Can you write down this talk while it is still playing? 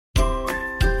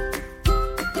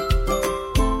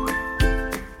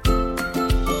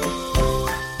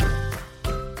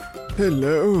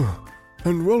Hello,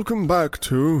 and welcome back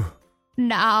to...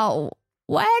 Now,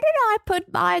 where did I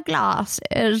put my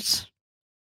glasses?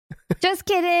 Just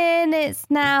kidding, it's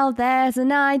now there's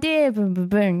an idea.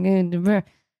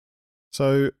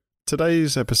 So,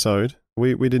 today's episode,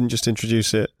 we didn't just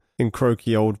introduce it in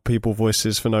croaky old people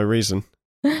voices for no reason.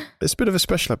 It's a bit of a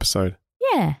special episode.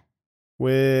 Yeah.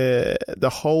 Where the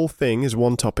whole thing is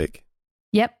one topic.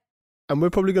 Yep. And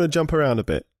we're probably going to jump around a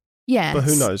bit. Yes. But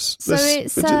who knows? So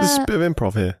There's a bit of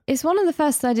improv here. It's one of the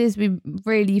first ideas we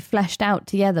really fleshed out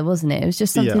together, wasn't it? It was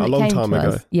just something that long came time to ago.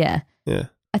 us. Yeah. Yeah.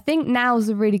 I think now's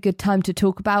a really good time to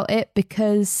talk about it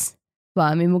because, well,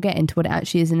 I mean, we'll get into what it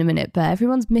actually is in a minute, but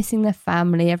everyone's missing their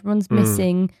family. Everyone's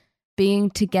missing being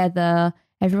together.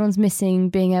 Everyone's missing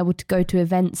being able to go to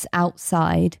events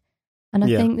outside. And I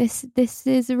think this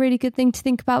is a really good thing to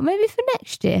think about maybe for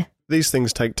next year. These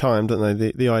things take time, don't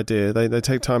they? The idea, they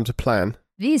take time to plan.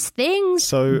 These things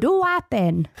do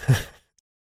happen.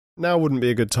 Now wouldn't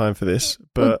be a good time for this,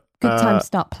 but... Good time to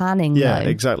start planning, Yeah, though.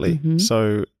 exactly. Mm-hmm.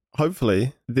 So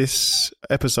hopefully this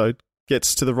episode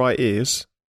gets to the right ears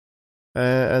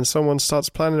and someone starts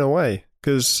planning away,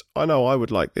 because I know I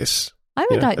would like this. I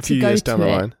would like a to few go years down to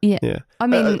the it. line. Yeah. I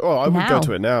mean, I would go now.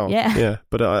 to it now. Yeah.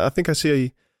 But I think I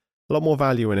see a lot more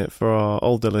value in it for our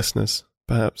older listeners,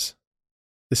 perhaps.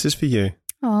 This is for you.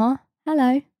 Aw,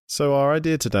 hello. So our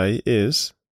idea today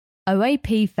is...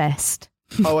 OAP Fest.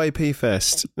 OAP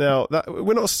Fest. Now,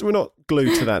 we're not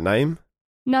glued to that name.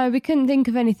 No, we couldn't think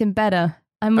of anything better.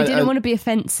 And we didn't want to be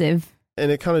offensive.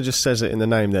 And it kind of just says it in the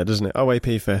name there, doesn't it?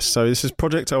 OAP Fest. So this is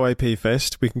Project OAP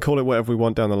Fest. We can call it whatever we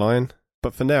want down the line.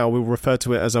 But for now, we'll refer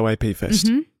to it as OAP Fest.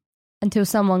 Mm-hmm. Until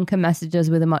someone can message us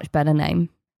with a much better name.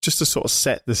 Just to sort of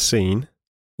set the scene,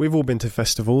 we've all been to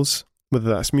festivals, whether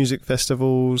that's music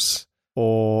festivals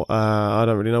or I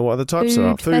don't really know what other types there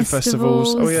are. Food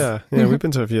festivals. Oh, yeah. Yeah, we've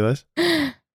been to a few of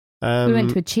those. We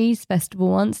went to a cheese festival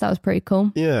once. That was pretty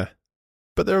cool. Yeah.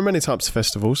 But there are many types of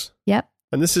festivals. Yep.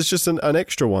 And this is just an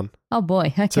extra one. Oh,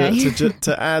 boy. Okay.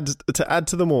 To add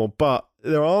to them all. But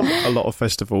there aren't a lot of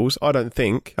festivals, I don't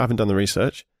think. I haven't done the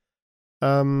research.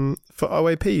 For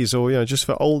OAPs or, just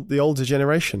for the older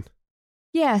generation.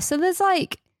 Yeah. So there's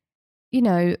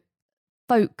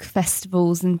folk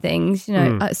festivals and things,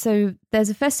 so there's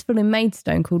a festival in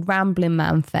Maidstone called Ramblin'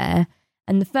 Man Fair,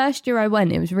 and the first year I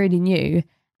went it was really new,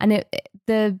 and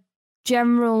the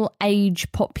general age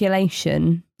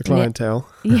population, the clientele,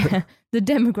 the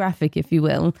demographic, if you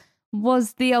will,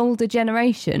 was the older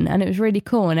generation, and it was really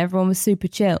cool and everyone was super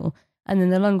chill. And then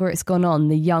the longer it's gone on,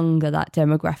 the younger that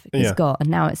demographic has got, and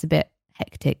now it's a bit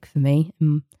hectic for me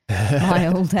in my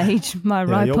old age, my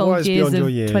ripe old years of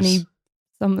 20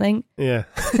 something. Yeah.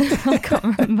 I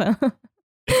can't remember.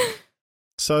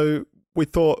 So we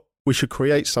thought we should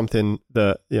create something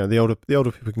that the older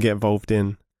people can get involved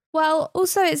in. Well,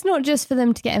 also it's not just for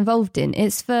them to get involved in;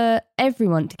 it's for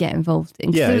everyone to get involved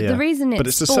in. The reason but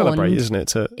it's to celebrate, isn't it?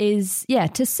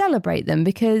 To celebrate them,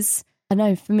 because I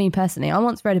know for me personally, I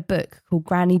once read a book called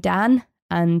Granny Dan,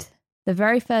 and the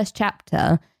very first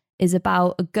chapter is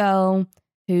about a girl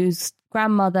whose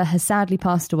grandmother has sadly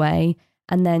passed away.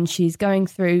 And then she's going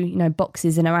through,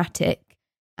 boxes in her attic,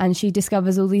 and she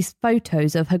discovers all these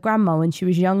photos of her grandma when she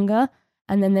was younger.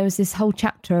 And then there was this whole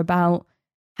chapter about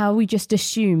how we just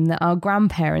assume that our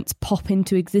grandparents pop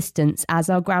into existence as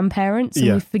our grandparents,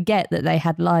 and we forget that they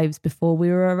had lives before we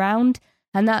were around.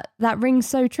 And that rings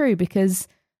so true, because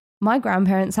my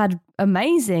grandparents had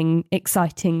amazing,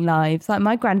 exciting lives. Like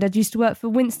my granddad used to work for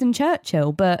Winston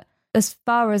Churchill, but as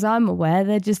far as I'm aware,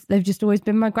 they've just always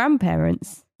been my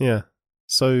grandparents. Yeah.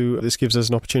 So this gives us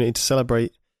an opportunity to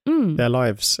celebrate their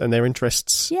lives and their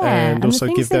interests, and also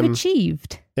the things give them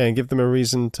achieved. Yeah, and give them a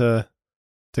reason to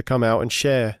come out and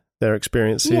share their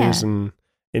experiences and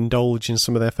indulge in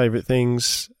some of their favourite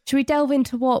things. Should we delve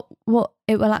into what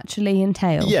it will actually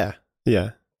entail?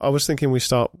 Yeah. I was thinking we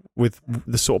start with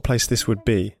the sort of place this would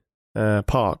be,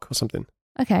 park or something.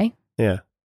 Okay. Yeah.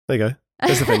 There you go.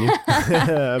 There's the venue.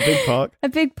 A big park. A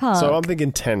big park. So I'm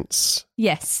thinking tents.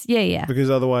 Yes. Yeah.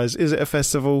 Because otherwise, is it a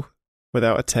festival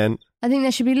without a tent? I think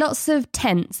there should be lots of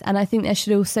tents, and I think there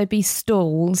should also be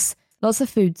stalls, lots of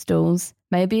food stalls,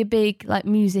 maybe a big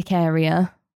music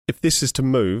area. If this is to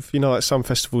move, like some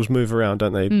festivals move around,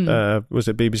 don't they? Was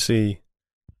it BBC,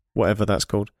 whatever that's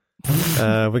called?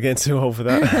 We're getting too old for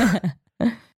that.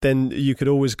 Then you could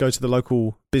always go to the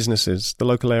local businesses, the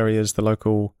local areas, the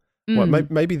local...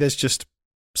 maybe there's just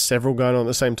several going on at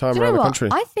the same time around the country.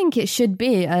 I think it should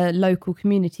be a local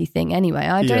community thing anyway.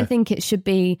 I don't think it should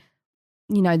be,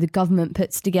 the government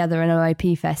puts together an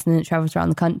OAP Fest and then it travels around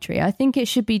the country. I think it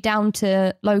should be down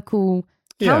to local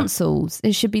councils.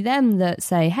 It should be them that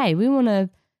say, hey, we want to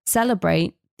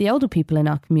celebrate the older people in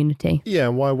our community. Yeah,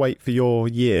 and why wait for your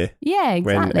year Yeah,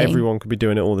 exactly. when everyone could be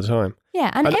doing it all the time? Yeah,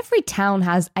 and every town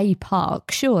has a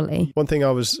park, surely. One thing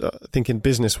I was thinking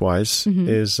business-wise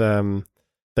is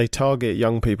they target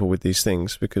young people with these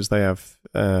things because they have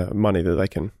money that they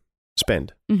can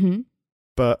spend. Mm-hmm.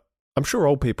 But I'm sure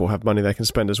old people have money they can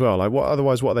spend as well. Like,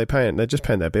 otherwise, what are they paying? They're just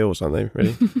paying their bills, aren't they,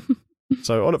 really?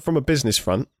 So from a business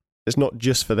front, it's not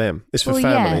just for them. It's for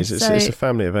families. Yeah, it's a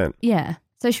family event. Yeah.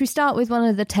 So should we start with one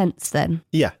of the tents then?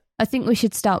 Yeah. I think we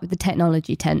should start with the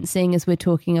technology tent, seeing as we're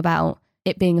talking about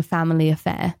it being a family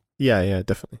affair. Yeah,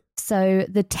 definitely. So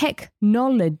the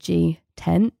technology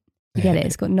tent, you get it,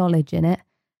 it's got knowledge in it.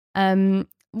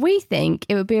 We think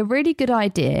it would be a really good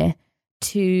idea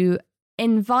to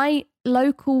invite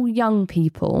local young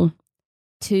people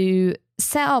to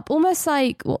set up almost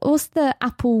like, what's the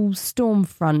Apple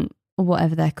Stormfront or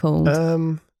whatever they're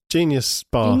called? Genius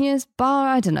Bar. Genius Bar,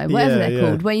 I don't know, whatever they're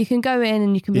called, where you can go in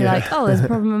and you can be like, oh, there's a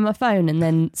problem with my phone, and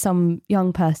then some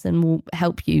young person will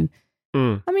help you.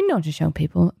 I mean, not just young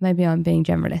people, maybe I'm being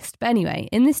generalist. But anyway,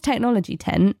 in this technology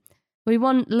tent, we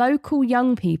want local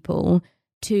young people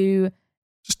to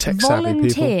just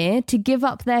volunteer to give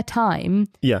up their time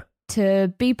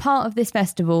to be part of this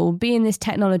festival, be in this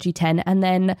technology tent, and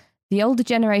then the older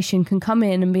generation can come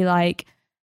in and be like,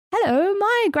 hello,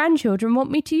 my grandchildren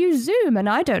want me to use Zoom and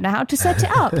I don't know how to set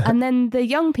it up. And then the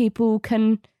young people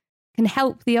can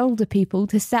help the older people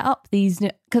to set up these,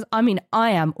 because I mean, I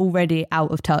am already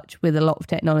out of touch with a lot of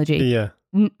technology. Yeah.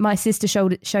 My sister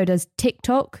showed us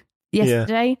TikTok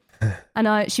yesterday,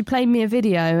 and she played me a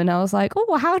video, and I was like,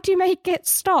 oh, how do you make it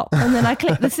stop? And then I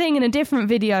clicked the thing and a different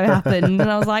video happened, and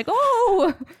I was like,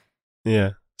 oh.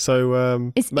 Yeah.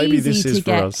 So it's maybe easy this is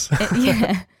for us.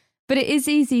 But it is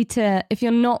easy to, if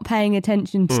you're not paying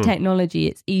attention to technology,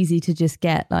 it's easy to just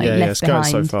get left behind. It's going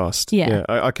so fast. Yeah.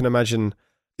 I can imagine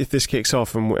if this kicks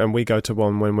off and we go to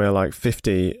one when we're like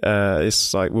 50,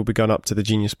 it's like we'll be going up to the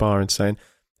Genius Bar and saying,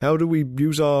 how do we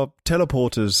use our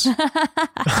teleporters?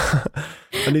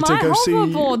 I need to go see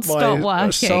my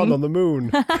son on the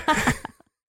moon.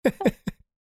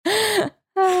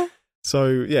 So,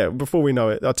 yeah, before we know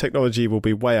it, our technology will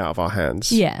be way out of our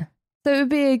hands. Yeah. So it would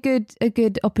be a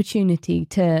good opportunity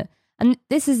to, and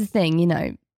this is the thing, you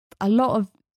know, a lot of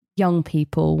young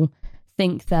people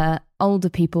think that older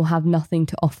people have nothing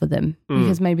to offer them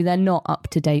because maybe they're not up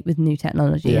to date with new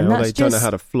technology. Yeah, and or they don't know how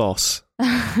to floss.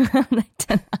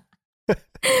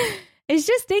 It's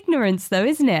just ignorance though,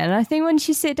 isn't it? And I think once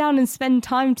you sit down and spend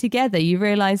time together, you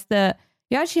realise that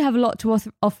you actually have a lot to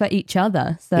offer each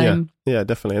other. So yeah,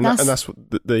 definitely. And that's what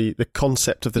the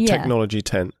concept of the technology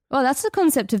tent. Well, that's the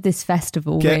concept of this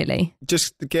festival, really.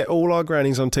 Just get all our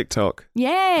grannies on TikTok.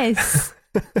 Yes.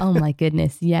 Oh my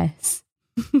goodness, yes.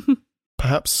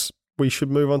 Perhaps we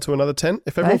should move on to another tent.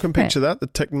 If everyone can picture that, the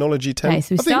technology tent. Okay,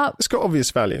 so I think it's got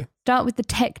obvious value. Start with the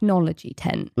technology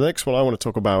tent. The next one I want to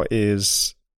talk about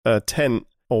is a tent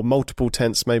or multiple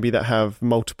tents maybe that have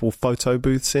multiple photo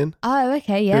booths in. Oh,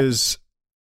 okay, yeah. Because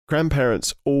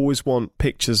grandparents always want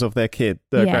pictures of their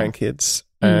grandkids.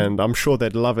 And I'm sure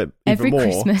they'd love it even more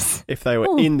Christmas. if they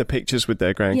were in the pictures with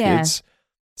their grandkids. Yeah.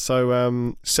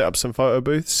 So set up some photo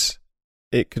booths.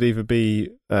 It could either be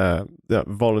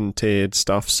volunteered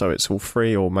stuff, so it's all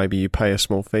free, or maybe you pay a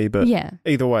small fee. But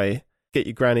either way, get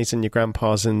your grannies and your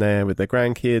grandpas in there with their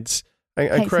grandkids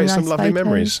and create some lovely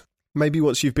memories. Maybe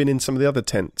once you've been in some of the other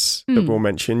tents that we'll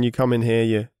mention, you come in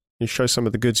here, you show some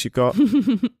of the goods you've got,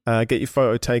 get your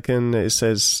photo taken. It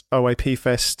says OAP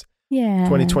Fest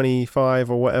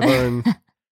 2025 or whatever, and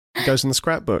it goes in the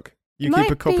scrapbook. You keep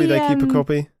a copy, they keep a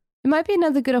copy. It might be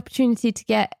another good opportunity to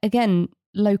get, again,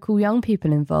 local young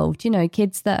people involved, you know,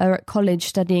 kids that are at college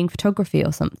studying photography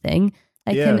or something.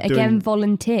 They can again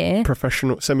volunteer.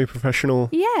 Semi-professional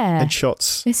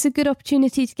headshots. It's a good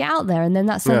opportunity to get out there, and then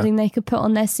that's something they could put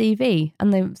on their CV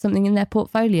and something in their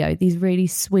portfolio. These really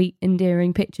sweet,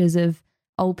 endearing pictures of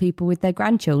old people with their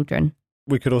grandchildren.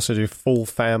 We could also do full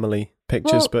family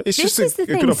pictures, but it's just a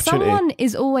good opportunity. Someone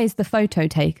is always the photo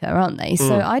taker, aren't they?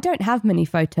 So I don't have many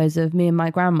photos of me and my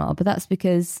grandma, but that's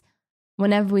because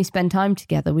whenever we spend time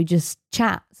together, we just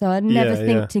chat. So I'd never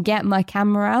think to get my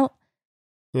camera out.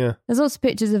 Yeah. There's lots of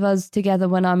pictures of us together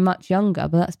when I'm much younger,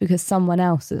 but that's because someone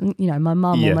else, you know, my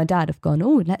mum or my dad have gone,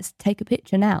 oh, let's take a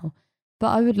picture now. But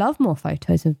I would love more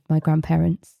photos of my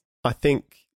grandparents. I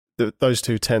think that those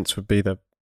two tents would be the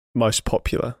most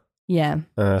popular. Yeah.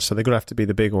 So they're going to have to be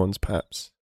the big ones,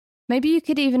 perhaps. Maybe you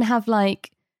could even have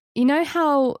like, you know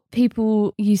how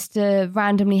people used to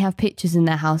randomly have pictures in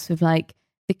their house with like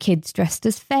the kids dressed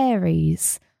as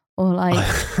fairies, or like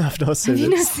I've not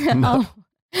seen this. No.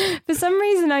 For some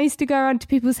reason, I used to go around to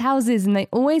people's houses and they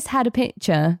always had a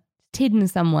picture hidden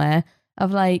somewhere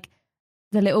of like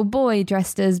the little boy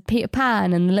dressed as Peter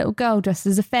Pan and the little girl dressed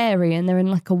as a fairy, and they're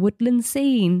in like a woodland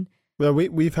scene. Well,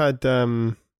 we've had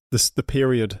the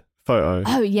period photo.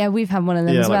 Oh yeah, we've had one of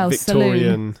them as like well.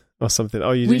 Victorian Saloon. Or something.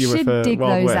 Oh, we you should refer dig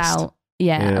Wild those West. out.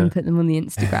 Yeah, and put them on the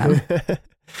Instagram.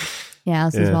 Yeah,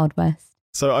 ours is Wild West.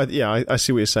 So I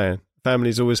see what you're saying.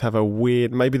 Families always have a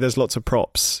weird. Maybe there's lots of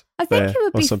props. I think it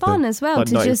would be fun as well like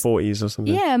to 1940s just or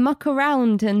something. Yeah, muck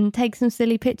around and take some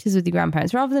silly pictures with your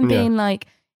grandparents rather than being like,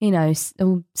 you know,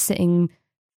 all sitting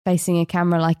facing a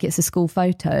camera like it's a school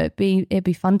photo. It'd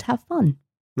be fun to have fun.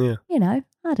 Yeah, you know,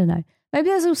 I don't know. Maybe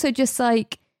there's also just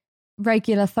like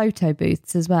regular photo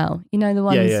booths as well. You know, the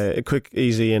ones. Yeah, a quick,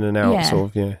 easy in and out sort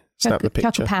of. Yeah, snap the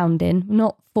picture. Chuck a pound in,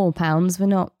 not £4. We're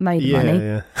not made of money.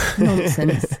 Yeah.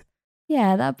 Nonsense.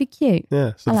 Yeah, that'd be cute.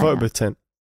 Yeah, so the like photo that. booth tent.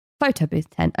 Photo booth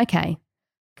tent. Okay.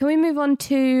 Can we move on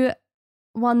to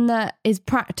one that is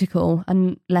practical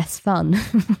and less fun?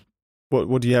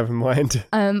 What do you have in mind?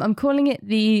 I'm calling it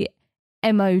the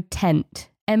MO tent.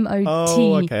 MOT.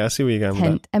 Oh, okay. I see where you're going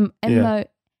tent. with that.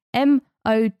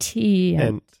 MOT.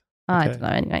 Tent. I Okay.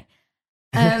 don't know.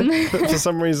 Anyway. For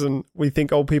some reason, we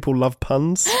think old people love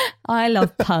puns. I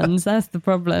love puns. That's the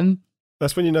problem.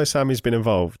 That's when you know Sammy's been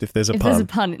involved, if there's a If pun. there's a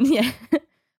pun, yeah.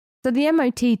 So the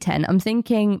MOT tent, I'm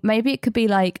thinking maybe it could be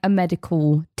like a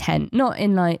medical tent, not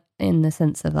in the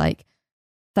sense of like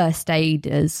first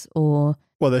aiders or.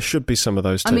 Well, there should be some of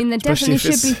those too. I mean, there especially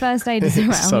definitely if should be first aiders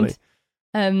around.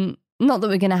 Sunny. Not that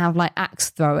we're going to have like axe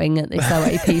throwing at this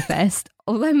OAP fest,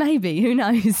 although maybe, who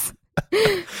knows?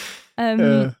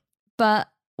 But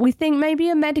we think maybe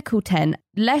a medical tent,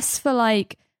 less for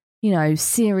like, you know,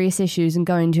 serious issues and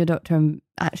going to your doctor and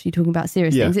actually talking about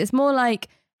serious things. It's more like,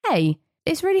 hey,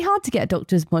 it's really hard to get a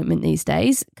doctor's appointment these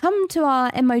days. Come to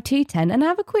our MOT tent and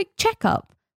have a quick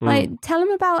checkup. Like, tell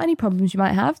them about any problems you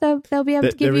might have. They'll be able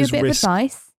to give you a bit of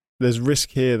advice. There's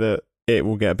risk here that it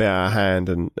will get a bit out of hand,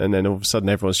 and then all of a sudden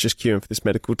everyone's just queuing for this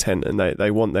medical tent, and they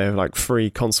want their like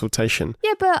free consultation.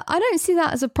 Yeah, but I don't see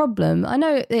that as a problem. I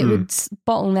know it would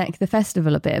bottleneck the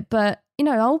festival a bit, but you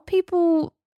know, old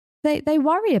people they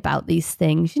worry about these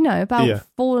things. You know, about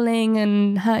falling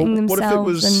and hurting themselves. What if it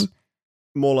was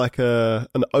more like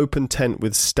an open tent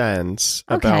with stands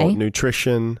about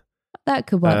nutrition? That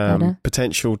could work better.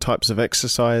 Potential types of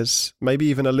exercise, maybe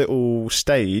even a little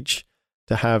stage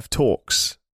to have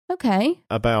talks. Okay.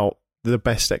 About the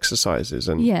best exercises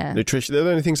and nutrition. They're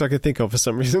the only things I could think of for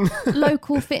some reason.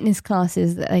 Local fitness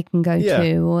classes that they can go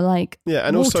to, or like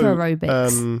and water also,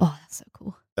 aerobics. Oh, that's so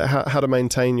cool. How to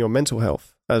maintain your mental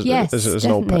health as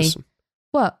an old person.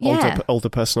 Well, older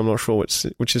person. I'm not sure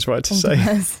which is right to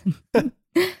say.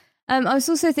 I was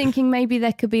also thinking maybe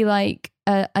there could be like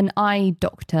an eye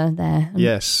doctor there.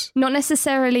 Yes. Not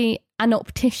necessarily an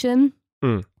optician,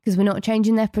 because we're not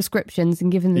changing their prescriptions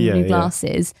and giving them new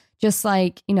glasses. Just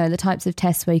like, you know, the types of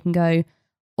tests where you can go,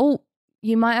 oh,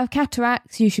 you might have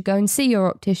cataracts, you should go and see your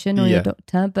optician or your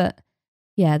doctor. But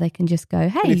yeah, they can just go,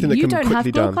 hey, you don't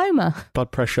have glaucoma.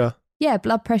 Blood pressure. Yeah,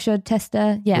 blood pressure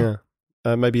tester. Yeah.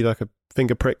 Maybe like a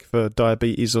finger prick for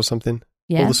diabetes or something.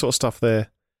 Yeah. All the sort of stuff they're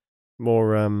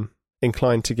more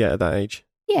inclined to get at that age.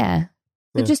 Yeah.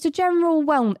 But just a general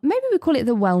maybe we call it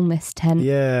the wellness tent.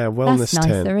 Yeah, wellness tent.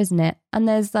 That's nicer, isn't it? And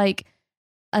there's like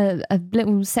a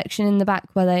little section in the back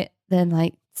where they're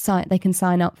like they can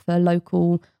sign up for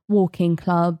local walking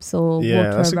clubs or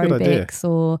water aerobics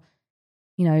or,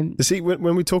 you know. You see,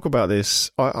 when we talk about this,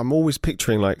 I'm always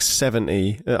picturing like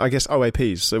 70, I guess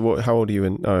OAPs. So how old are you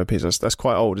in OAPs? That's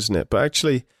quite old, isn't it? But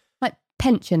actually... Like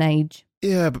pension age.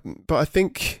 Yeah, but I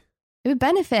think... It would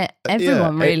benefit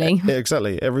everyone, really.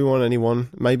 Exactly. Everyone, anyone.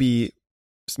 Maybe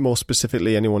more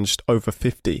specifically, anyone just over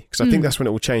 50. Because I think that's when it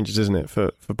all changes, isn't it?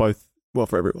 For both, well,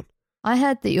 for everyone. I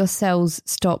heard that your cells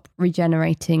stop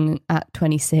regenerating at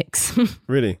 26.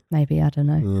 Really? Maybe, I don't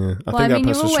know. Yeah. I think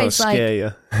that person was trying to scare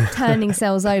you. Turning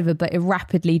cells over, but it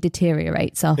rapidly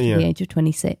deteriorates after the age of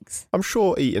 26. I'm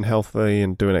sure eating healthy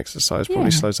and doing exercise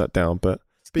probably slows that down. But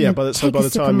yeah, by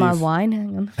the time of my wine,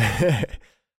 hang on.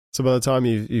 So by the time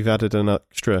you've added an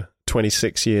extra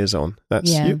 26 years on,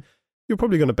 you're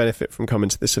probably going to benefit from coming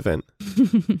to this event.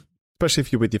 Especially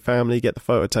if you're with your family, get the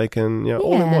photo taken,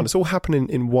 all in one. It's all happening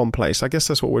in one place. I guess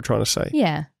that's what we're trying to say.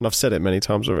 Yeah. And I've said it many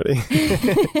times already.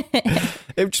 It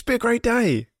would just be a great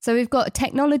day. So we've got a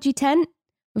technology tent,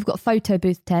 we've got a photo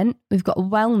booth tent, we've got a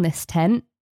wellness tent.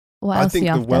 What else I think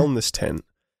are you the wellness tent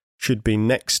should be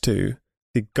next to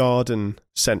the garden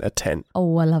centre tent.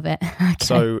 Oh, I love it. Okay.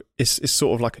 So it's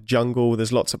sort of like a jungle.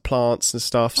 There's lots of plants and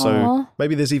stuff. So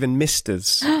maybe there's even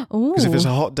misters. Because if it's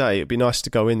a hot day, it'd be nice to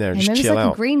go in there and just maybe chill it's like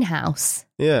out. a greenhouse.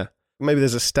 Yeah. Maybe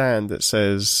there's a stand that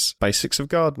says basics of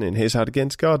gardening. Here's how to get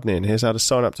into gardening. Here's how to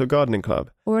sign up to a gardening club.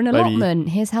 Or an allotment.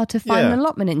 Here's how to find an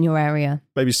allotment in your area.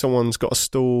 Maybe someone's got a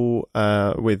stall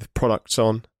with products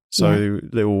on. So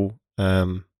little,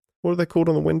 what are they called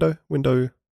on the window?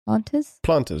 Planters?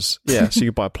 Planters. Yeah. So you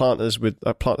could buy planters with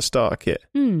a planter starter kit.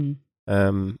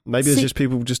 Maybe there's just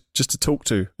people just to talk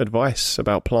to, advice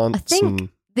about plants. I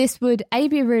think this would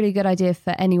be a really good idea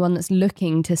for anyone that's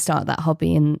looking to start that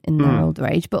hobby in their older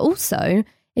age, but also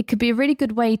it could be a really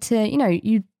good way to,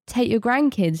 you take your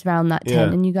grandkids around that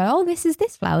tent and you go, oh, this is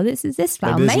this flower, this is this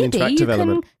flower. Maybe you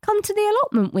can come to the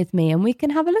allotment with me and we can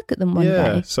have a look at them one day.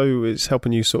 Yeah, so it's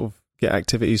helping you sort of get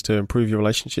activities to improve your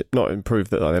relationship, not improve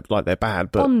that like they're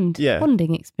bad, but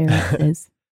bonding experiences.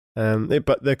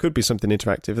 But there could be something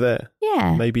interactive there.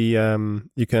 Yeah. Maybe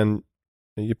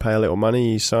you pay a little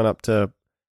money, you sign up to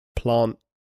plant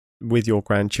with your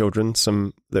grandchildren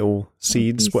some little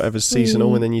seeds, whatever's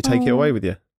seasonal, and then you take it away with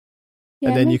you. Yeah,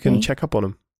 and then you can check up on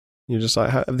them. You're just like,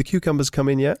 have the cucumbers come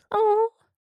in yet? Oh,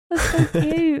 that's so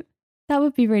cute. That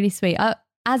would be really sweet.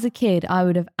 As a kid, I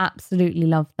would have absolutely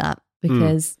loved that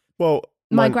because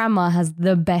my grandma has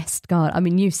the best garden. I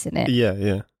mean, you've seen it.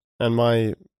 Yeah. And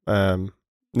my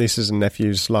nieces and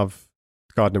nephews love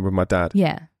gardening with my dad.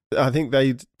 Yeah. I think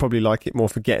they'd probably like it more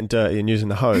for getting dirty and using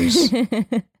the hose.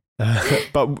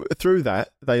 But through that,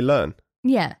 they learn.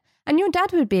 Yeah. And your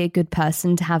dad would be a good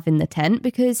person to have in the tent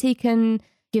because he can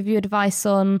give you advice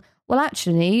on, well,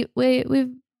 actually, we're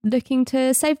looking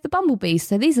to save the bumblebees.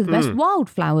 So these are the best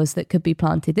wildflowers that could be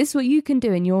planted. This is what you can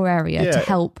do in your area to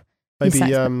help this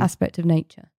aspect of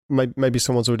nature. Maybe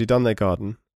someone's already done their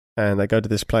garden and they go to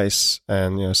this place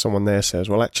and someone there says,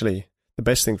 well, actually, the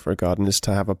best thing for a garden is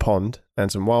to have a pond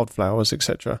and some wildflowers,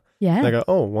 etc. Yeah. And they go,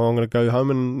 oh, well, I'm going to go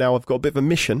home and now I've got a bit of a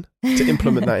mission to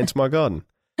implement that into my garden.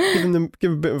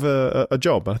 Give a bit of a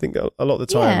job. I think a lot of the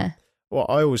time, what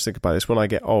I always think about is when I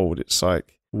get old, it's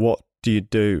like, what do you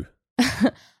do?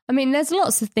 I mean, there's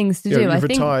lots of things to do. You're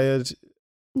retired.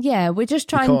 Yeah, we're just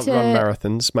trying to run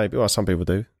marathons, maybe. Well, some people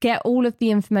do. Get all of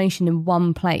the information in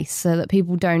one place so that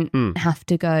people don't have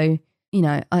to go,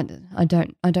 I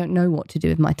don't know what to do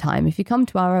with my time. If you come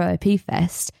to our OOP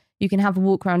Fest, you can have a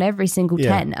walk around every single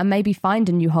tent and maybe find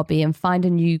a new hobby and find a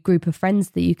new group of friends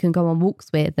that you can go on walks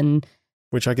with.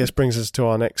 Which I guess brings us to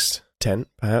our next tent,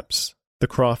 perhaps. The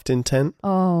crafting tent.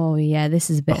 Oh, yeah, this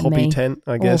is a bit of hobby tent,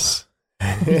 I guess.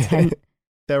 Hobby tent.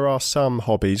 There are some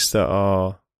hobbies that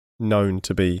are known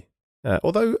to be...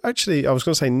 although, actually, I was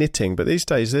going to say knitting, but these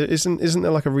days, isn't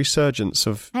there like a resurgence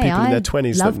of people in their 20s that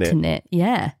knit? I love to knit,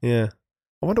 yeah. Yeah.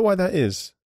 I wonder why that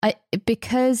is.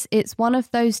 Because it's one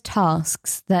of those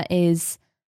tasks that is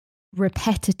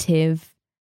repetitive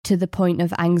to the point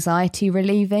of anxiety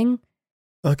relieving.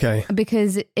 Okay.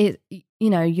 Because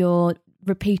you're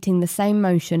repeating the same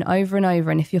motion over and over,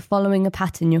 and if you're following a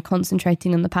pattern, you're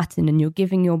concentrating on the pattern and you're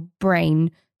giving your brain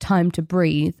time to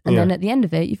breathe, and then at the end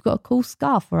of it you've got a cool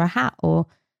scarf or a hat, or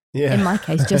in my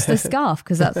case just a scarf,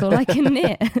 because that's all I can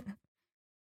knit.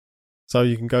 So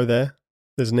you can go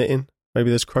there's knitting,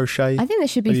 maybe there's crochet. I think there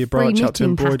should be free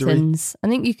knitting patterns. I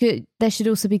think there should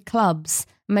also be clubs.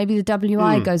 Maybe the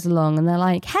WI goes along and they're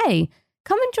like, hey,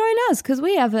 come and join us because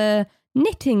we have a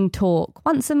knitting talk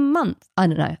once a month. I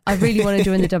don't know. I really want to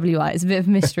join the WI. It's a bit of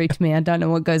a mystery to me. I don't know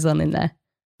what goes on in there.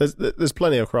 There's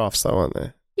plenty of crafts though, aren't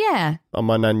there? Yeah.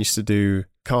 My nan used to do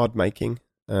card making.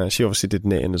 She obviously did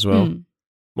knitting as well.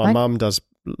 My mum does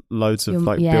loads of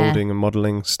building and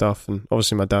modelling stuff, and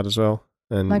obviously my dad as well.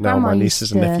 And now my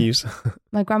nieces and nephews.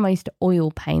 My grandma used to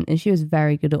oil paint, and she was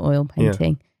very good at oil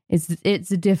painting. Yeah.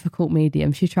 It's a difficult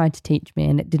medium. She tried to teach me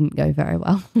and it didn't go very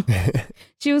well.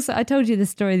 I told you the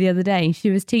story the other day. She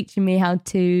was teaching me how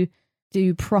to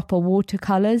do proper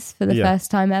watercolours for the first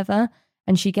time ever.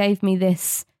 And she gave me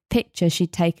this picture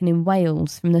she'd taken in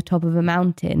Wales from the top of a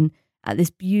mountain at this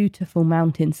beautiful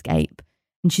mountainscape.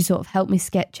 And she sort of helped me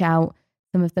sketch out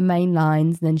some of the main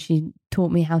lines. And then she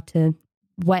taught me how to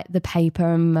wet the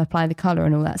paper and apply the colour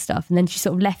and all that stuff. And then she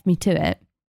sort of left me to it.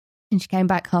 And she came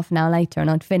back half an hour later and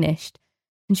I'd finished.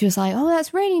 And she was like, oh,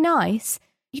 that's really nice.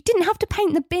 You didn't have to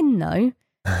paint the bin though.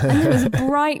 And there was a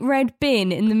bright red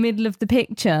bin in the middle of the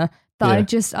picture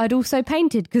that I'd also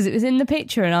painted because it was in the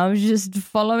picture and I was just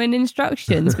following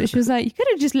instructions. But she was like, you could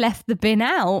have just left the bin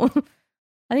out.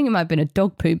 I think it might have been a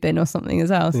dog poo bin or something as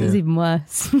well. So it's even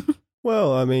worse.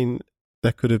 Well, I mean,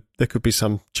 there could be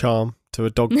some charm to a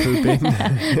dog poo bin.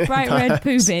 Bright red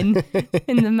poo bin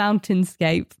in the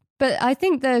mountainscape. But I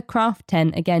think the craft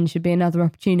tent, again, should be another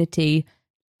opportunity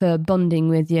for bonding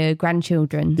with your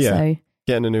grandchildren. Yeah, so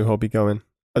getting a new hobby going.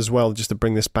 as well, just to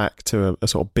bring this back to a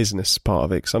sort of business part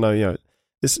of it, because I know,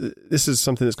 this is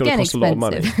something that's going to cost a lot of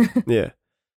money. Yeah.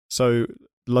 So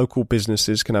local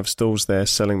businesses can have stalls there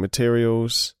selling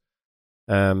materials,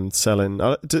 selling.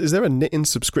 Is there a knitting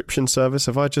subscription service?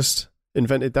 Have I just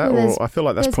invented that, or I feel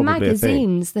like that's probably magazines.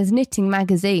 a thing. There's knitting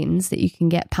magazines that you can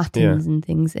get patterns and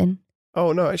things in.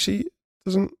 Oh no, actually,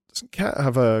 doesn't Kat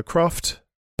have a craft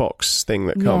box thing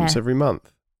that comes every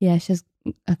month? Yeah, she has.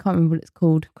 I can't remember what it's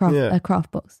called. A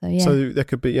craft box. So yeah. So there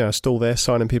could be a stall there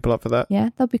signing people up for that. Yeah,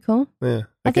 that'd be cool. Yeah.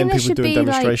 Again, people doing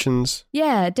demonstrations.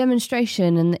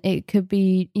 Demonstration, and it could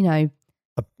be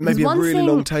maybe a really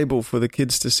long table for the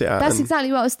kids to sit at. That's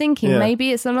exactly what I was thinking. Yeah.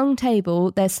 Maybe it's a long table.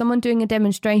 There's someone doing a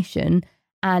demonstration,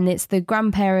 and it's the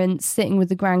grandparents sitting with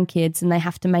the grandkids, and they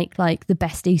have to make like the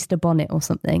best Easter bonnet or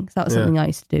something. So that was something I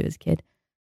used to do as a kid.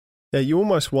 Yeah, you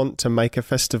almost want to make a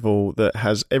festival that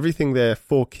has everything there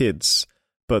for kids,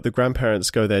 but the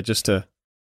grandparents go there just to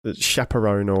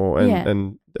chaperone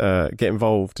and get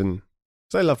involved, and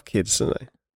they love kids, don't they?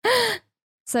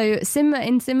 So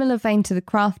in similar vein to the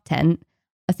craft tent,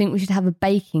 I think we should have a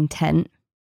baking tent,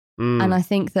 and I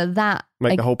think that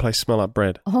make the whole place smell like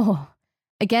bread. Oh,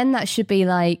 again, that should be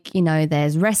like,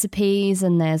 there's recipes,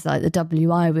 and there's like the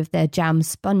WI with their jam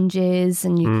sponges,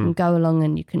 and you can go along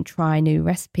and you can try new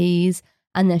recipes,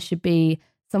 and there should be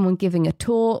someone giving a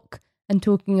talk and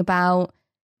talking about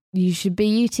you should be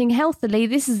eating healthily.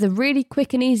 This is a really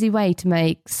quick and easy way to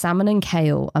make salmon and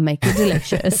kale and make it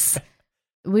delicious.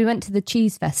 We went to the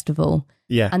cheese festival,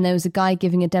 and there was a guy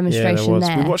giving a demonstration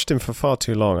there. We watched him for far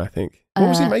too long, I think. What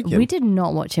was he making? We did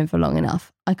not watch him for long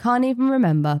enough. I can't even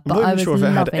remember, but I was sure if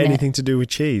it had anything to do with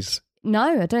cheese.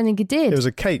 No, I don't think it did. It was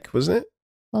a cake, wasn't it?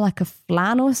 Well, like a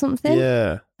flan or something?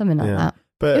 Yeah. Something like that.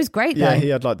 But it was great, though. Yeah, he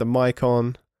had like the mic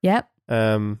on. Yep.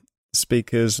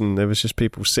 Speakers, and there was just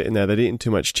people sitting there. They'd eaten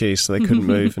too much cheese, so they couldn't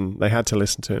move, and they had to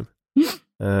listen to him.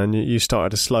 And you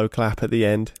started a slow clap at the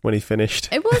end when he finished.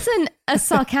 It wasn't a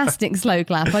sarcastic slow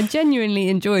clap. I genuinely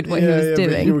enjoyed what he was doing.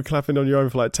 But you were clapping on your own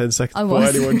for like 10 seconds before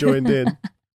anyone joined in.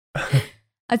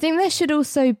 I think there should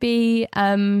also be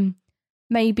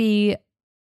maybe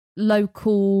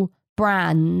local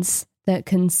brands that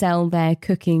can sell their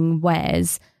cooking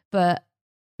wares, but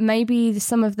maybe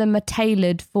some of them are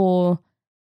tailored for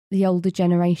the older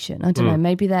generation. I don't know.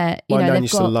 Maybe they're my nan they've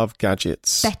used got to love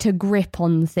gadgets, better grip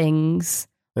on things,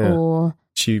 or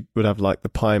she would have like the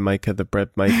pie maker, the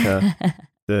bread maker,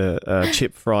 the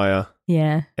chip fryer,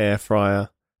 air fryer,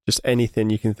 just anything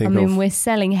you can think of. I mean, we're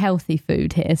selling healthy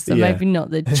food here, so maybe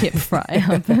not the chip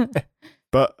fryer.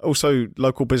 But also,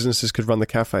 local businesses could run the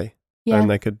cafe, and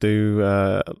they could do.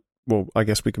 Well, I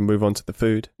guess we can move on to the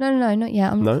food. No, not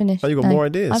yet. I'm not finished. Oh, you got more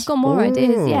ideas? I've got more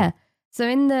ideas. Yeah. So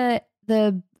in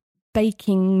the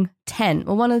baking tent,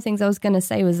 well, one of the things I was going to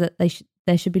say was that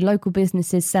there should be local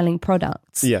businesses selling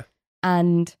products. Yeah.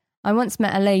 And I once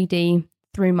met a lady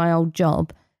through my old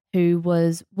job who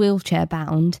was wheelchair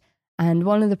bound, and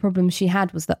one of the problems she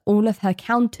had was that all of her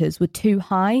counters were too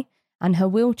high, and her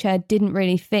wheelchair didn't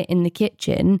really fit in the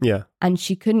kitchen. Yeah. And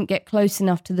she couldn't get close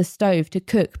enough to the stove to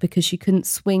cook because she couldn't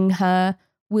swing her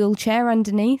wheelchair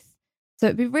underneath. So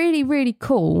it'd be really, really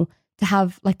cool to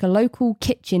have like a local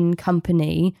kitchen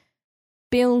company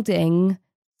building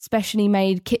specially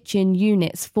made kitchen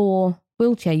units for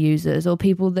wheelchair users or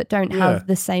people that don't have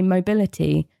the same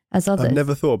mobility as others. I've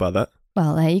never thought about that.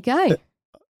 Well, there you go.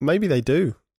 Maybe they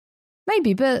do.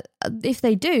 Maybe, but if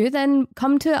they do, then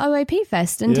come to OAP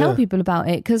Fest and tell people about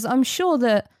it, because I'm sure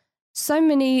that so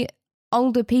many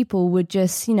older people would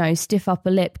just, stiff up a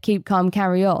lip, keep calm,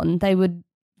 carry on. They would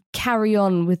carry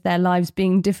on with their lives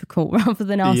being difficult rather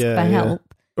than ask for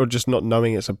help. Or just not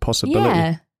knowing it's a possibility.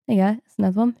 Yeah. There you go. That's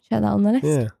another one. Check that on the list.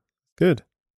 Yeah. Good.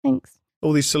 Thanks.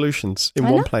 All these solutions in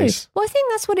one place. Well, I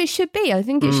think that's what it should be. I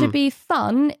think it should be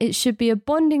fun. It should be a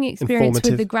bonding experience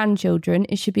with the grandchildren.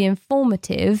 It should be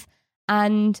informative,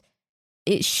 and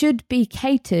it should be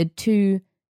catered to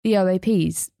the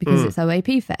OAPs because it's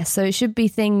OAP Fest. So it should be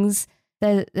things.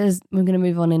 We're going to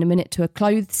move on in a minute to a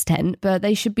clothes tent, but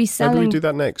they should be selling. How do we do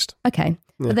that next? Okay.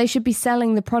 Yeah. But they should be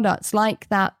selling the products like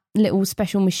that little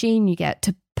special machine you get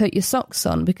to put your socks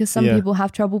on, because some people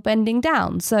have trouble bending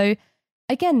down. So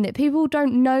again, that people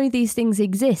don't know these things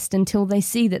exist until they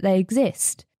see that they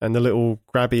exist. And the little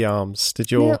grabby arms.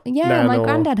 Did your my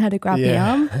granddad had a grabby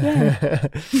arm. Yeah.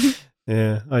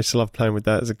 Yeah, I used to love playing with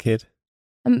that as a kid.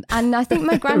 And I think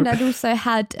my granddad also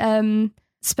had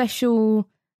special,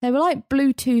 they were like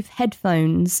Bluetooth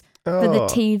headphones for the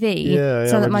TV,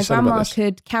 so that my grandma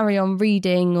could carry on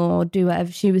reading or do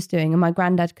whatever she was doing, and my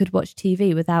granddad could watch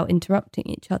TV without interrupting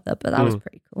each other. But that was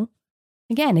pretty cool.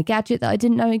 Again, a gadget that I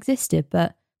didn't know existed,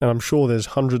 but... And I'm sure there's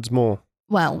hundreds more.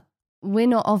 Well, we're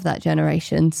not of that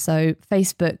generation, so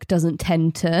Facebook doesn't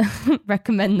tend to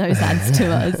recommend those ads to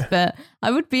us, but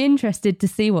I would be interested to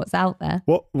see what's out there.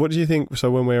 What do you think?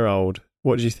 So when we're old,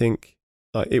 what do you think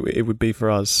like it would be for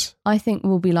us? I think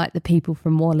we'll be like the people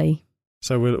from WALL-E.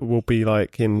 So we'll be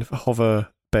like in hover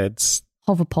beds.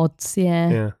 Hoverpods,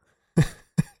 yeah.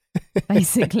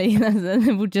 Basically,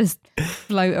 we'll just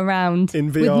float around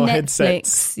in VR with Netflix.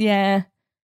 headsets. Yeah,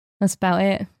 that's about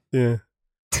it. Yeah.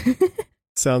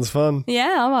 Sounds fun.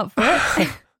 Yeah, I'm up for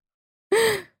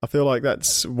it. I feel like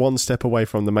that's one step away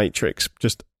from the Matrix,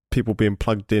 just people being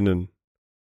plugged in and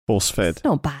force-fed. It's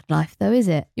not a bad life, though, is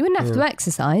it? You wouldn't have to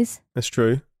exercise. That's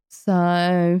true.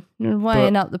 So,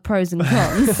 weighing up the pros and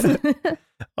cons.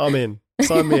 I'm in.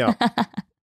 Sign me up.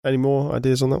 Any more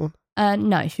ideas on that one?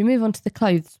 No, should we move on to the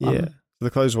clothes one? Yeah,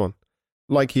 the clothes one.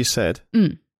 Like you said,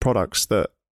 products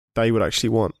that they would actually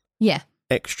want. Yeah.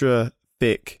 Extra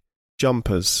thick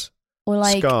jumpers. Or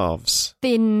like scarves.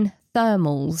 Thin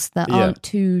thermals that aren't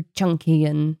too chunky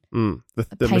and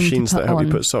the machines that help you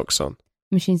put socks on.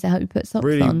 Machines that help you put socks on.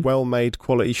 Really well-made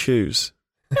quality shoes.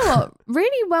 You know what?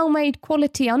 Really well-made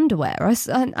quality underwear.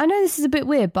 I know this is a bit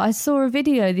weird, but I saw a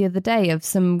video the other day of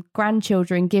some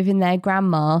grandchildren giving their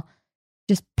grandma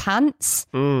just pants.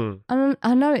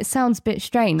 I know it sounds a bit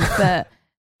strange, but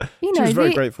you know, she was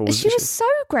very grateful. She was so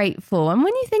grateful. And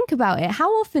when you think about it, how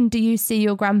often do you see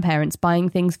your grandparents buying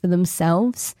things for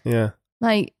themselves? Yeah.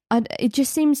 Like, it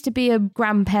just seems to be a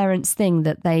grandparents' thing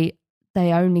that they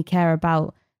only care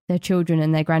about their children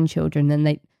and their grandchildren, and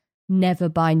they never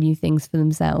buy new things for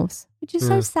themselves, which is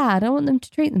so sad. I want them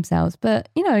to treat themselves, but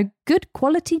you know, good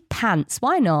quality pants.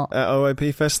 Why not? At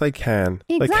OOP Fest, they can.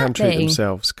 Exactly. They can treat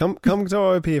themselves. Come to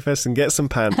OOP Fest and get some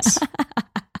pants.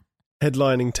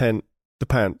 Headlining tent, the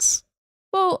pants.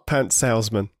 Well, pants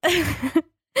salesman.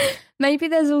 Maybe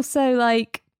there's also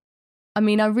like, I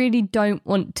mean, I really don't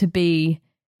want to be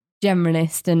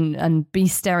generalist and be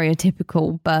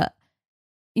stereotypical, but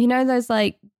you know those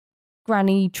like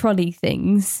granny trolley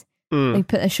things they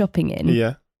put their shopping in?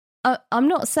 Yeah. I'm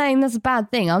not saying that's a bad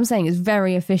thing. I'm saying it's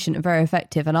very efficient and very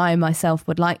effective, and I myself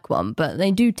would like one, but they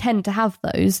do tend to have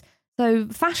those. So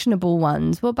fashionable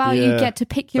ones. What about you get to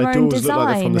pick your own design? They do look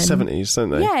like they're from the 70s, don't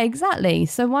they? Yeah, exactly.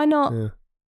 So why not? Yeah.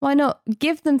 Why not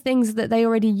give them things that they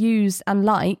already use and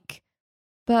like,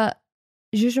 but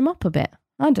zhuzh them up a bit?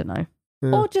 I don't know.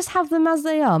 Yeah. Or just have them as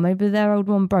they are. Maybe their old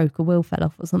one broke, a wheel fell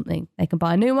off or something. They can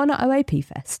buy a new one at OAP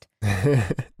Fest.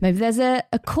 Maybe there's a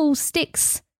cool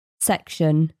sticks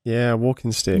section. Yeah,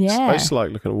 walking sticks. Yeah. I used to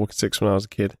like looking at walking sticks when I was a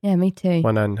kid. Yeah, me too.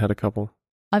 My nan had a couple.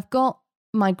 I've got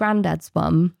my granddad's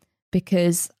one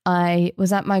because I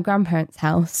was at my grandparents'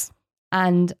 house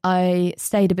and I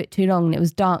stayed a bit too long and it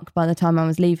was dark by the time I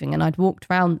was leaving, and I'd walked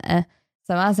around there.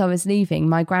 So as I was leaving,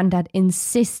 my granddad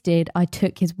insisted I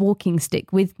took his walking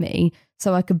stick with me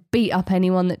so I could beat up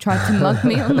anyone that tried to mug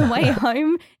me on the way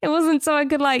home. It wasn't so I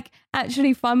could like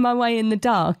actually find my way in the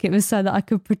dark. It was so that I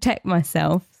could protect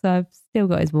myself. So I've still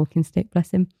got his walking stick,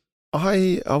 bless him.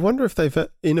 I wonder if they've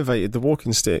innovated the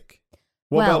walking stick.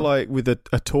 What about like with a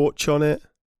torch on it?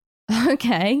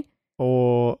 Okay.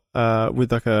 Or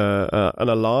with like an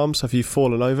alarm. So if you've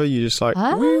fallen over, you just like,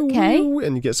 okay. Woo,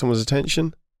 and you get someone's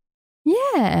attention.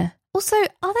 Yeah. Also,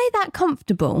 are they that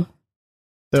comfortable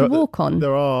to walk on?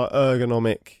 There are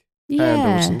ergonomic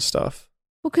handles and stuff.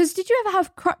 Well, because did you ever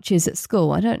have crutches at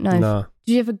school? I don't know. No.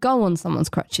 Did you ever go on someone's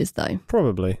crutches though?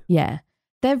 Probably. Yeah.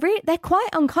 They're quite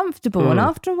uncomfortable, and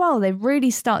after a while, they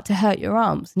really start to hurt your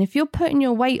arms. And if you're putting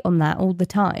your weight on that all the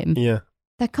time,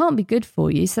 that can't be good for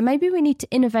you. So maybe we need to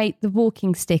innovate the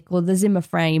walking stick or the Zimmer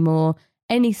frame or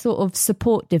any sort of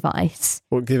support device.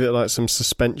 Or give it like some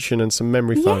suspension and some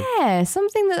memory foam. Yeah,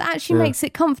 something that actually makes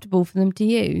it comfortable for them to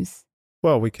use.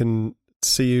 Well, we can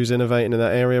see who's innovating in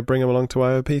that area, bring them along to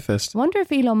IOP Fest. I wonder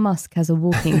if Elon Musk has a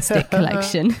walking stick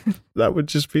collection. That would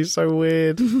just be so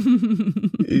weird.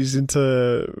 He's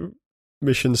into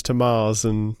missions to Mars,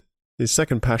 and his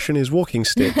second passion is walking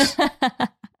sticks.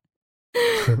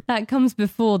 That comes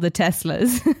before the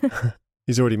Teslas.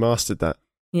 He's already mastered that.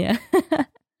 Yeah.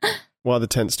 What other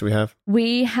tents do we have?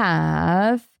 We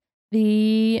have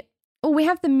the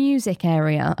music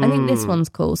area. I think this one's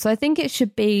cool. So I think it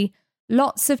should be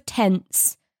lots of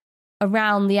tents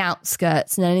around the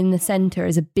outskirts, and then in the centre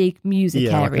is a big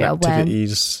music area. Like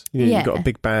activities. You've got a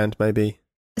big band maybe.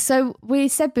 So we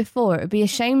said before, it would be a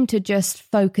shame to just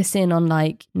focus in on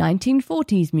like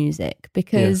 1940s music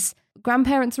because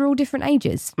grandparents are all different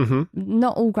ages. Mm-hmm.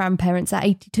 Not all grandparents are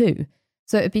 82.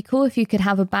 So it'd be cool if you could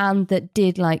have a band that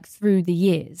did like through the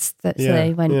years. So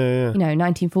they went,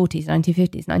 1940s,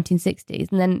 1950s,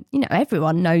 1960s. And then,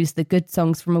 everyone knows the good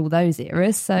songs from all those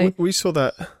eras. So we saw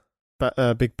that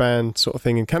big band sort of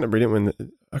thing in Canterbury, didn't we?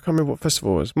 I can't remember what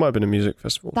festival it was. Might have been a music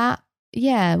festival.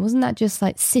 Wasn't that just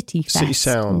like City Fest? City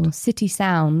Sound. City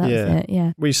Sound, that was it,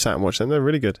 yeah. We sat and watched them. They're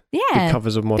really good. Yeah. Good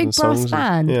covers of modern big brass songs.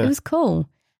 band. Yeah. It was cool.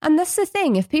 And that's the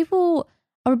thing. If people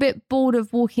are a bit bored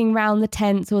of walking around the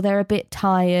tents, or they're a bit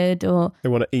tired, or they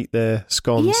want to eat their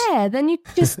scones. Yeah, then you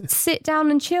just sit down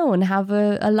and chill and have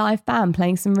a live band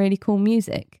playing some really cool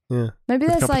music. Yeah. Maybe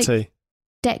With a there's cup of like tea.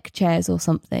 deck chairs or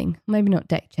something. Maybe not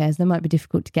deck chairs. They might be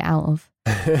difficult to get out of.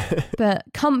 But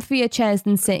comfier chairs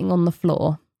than sitting on the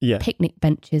floor. Yeah. Picnic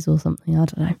benches or something. I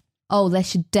don't know. Oh, there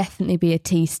should definitely be a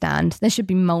tea stand. There should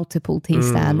be multiple tea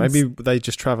stands. Maybe they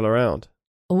just travel around.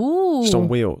 Ooh. Just on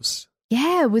wheels.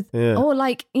 Yeah, or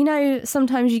like,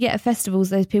 sometimes you get at festivals,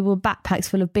 those people with backpacks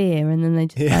full of beer, and then they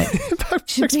just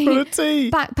backpacks full of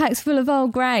tea. Backpacks full of Earl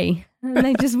Grey, and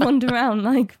they just wander around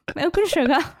like milk and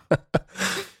sugar.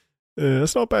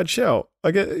 That's not a bad shout.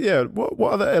 I get. Yeah.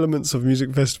 What other elements of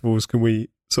music festivals can we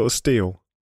sort of steal?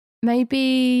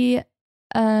 Maybe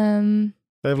they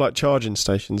have like charging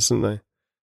stations, don't they?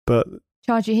 But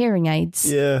charge your hearing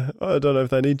aids. Yeah, I don't know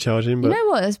if they need charging, but you know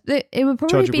what? It would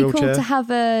probably be cool to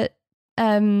have a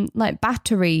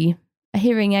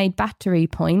hearing aid battery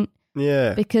point.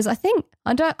 Yeah. Because I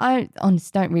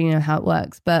honestly don't really know how it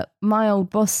works, but my old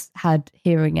boss had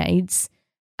hearing aids,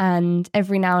 and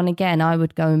every now and again I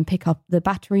would go and pick up the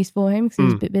batteries for him because he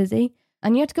was a bit busy.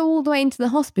 And you had to go all the way into the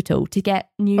hospital to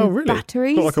get new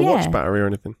batteries. Not like a watch battery or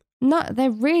anything. No, they're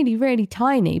really, really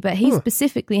tiny, but he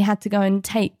specifically had to go and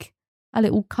take a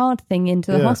little card thing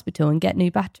into the hospital and get new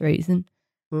batteries. And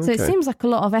so it seems like a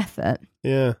lot of effort.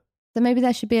 Yeah. So maybe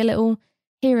there should be a little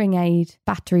hearing aid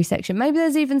battery section. Maybe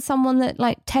there's even someone that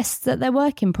like tests that they're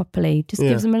working properly, just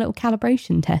gives them a little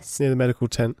calibration test. Near the medical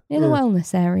tent. Near the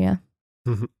wellness area.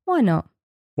 Why not?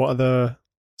 What other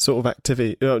sort of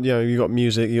activity? You got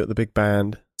music, you got the big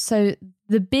band. So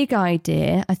the big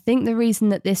idea, I think the reason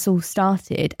that this all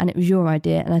started, and it was your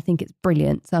idea, and I think it's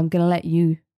brilliant, so I'm going to let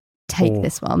you take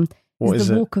this one, is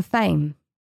the Walk of Fame.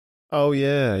 Oh,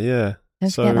 yeah.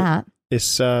 Don't forget that.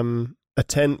 It's a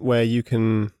tent where you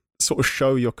can sort of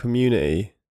show your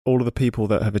community all of the people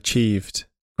that have achieved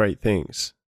great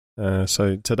things.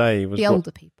 So today was the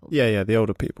older people. Yeah, the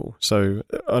older people. So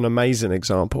an amazing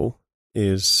example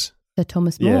is Sir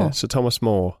Thomas More. Yeah, Sir Thomas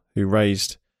More, who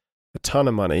raised a ton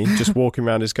of money just walking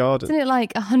around his garden. Isn't it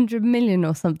like 100 million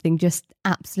or something? Just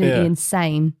absolutely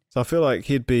insane. So I feel like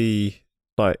he'd be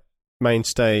like main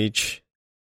stage,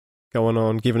 going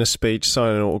on, giving a speech,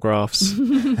 signing autographs,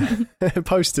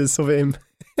 posters of him.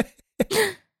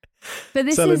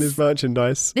 But selling his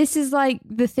merchandise. This is like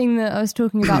the thing that I was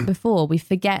talking about before. We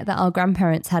forget that our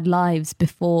grandparents had lives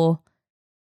before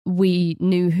we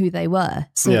knew who they were.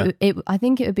 So I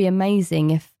think it would be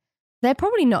amazing if they're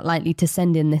probably not likely to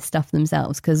send in this stuff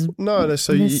themselves because they're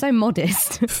so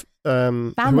modest.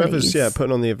 Whoever's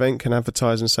putting on the event can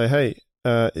advertise and say, hey,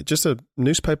 just a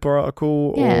newspaper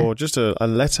article or just a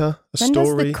letter, Send story.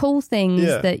 Send us the cool things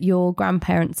that your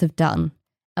grandparents have done,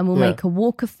 and we'll make a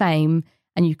walk of fame,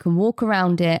 and you can walk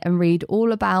around it and read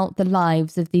all about the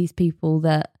lives of these people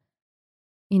that,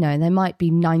 they might be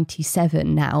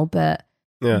 97 now, but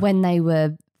when they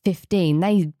were 15,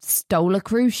 they stole a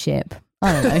cruise ship.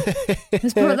 I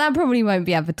don't know. That probably won't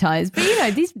be advertised,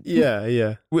 but these. Yeah.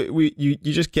 You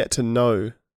just get to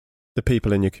know the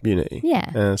people in your community.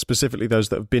 Yeah. Specifically those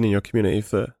that have been in your community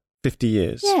for 50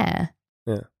 years. Yeah.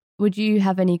 Yeah. Would you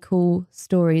have any cool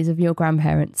stories of your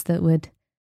grandparents that would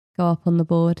go up on the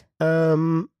board? I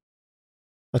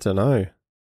don't know.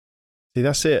 See,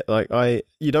 that's it. Like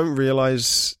you don't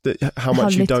realise how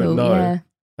much you don't know. Yeah.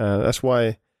 That's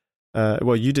why.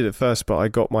 You did it first, but I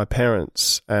got my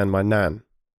parents and my nan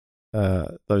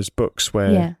those books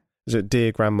where is it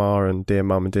Dear Grandma and Dear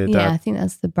Mum and Dear Dad? Yeah, I think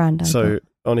that's the brand. So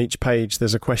on each page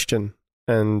there's a question,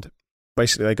 and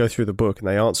basically they go through the book and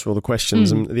they answer all the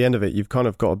questions, and at the end of it you've kind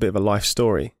of got a bit of a life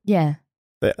story. Yeah.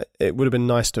 It would have been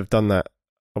nice to have done that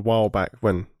a while back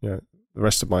when the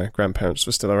rest of my grandparents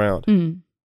were still around.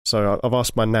 So I've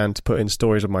asked my nan to put in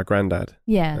stories of my granddad.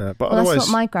 Yeah. But that's what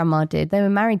my grandma did. They were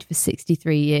married for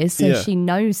 63 years, so she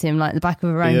knows him like the back of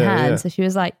her own hand. Yeah. So she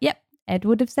was like, yep, Ed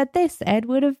would have said this. Ed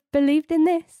would have believed in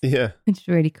this. Yeah. Which is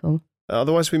really cool.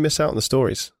 Otherwise we miss out on the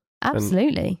stories.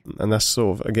 Absolutely. And that's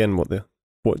sort of, again, what did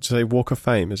you say, Walk of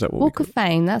Fame? Is that what Walk of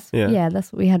Fame. That's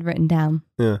what we had written down.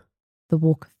 Yeah. The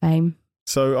Walk of Fame.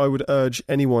 So I would urge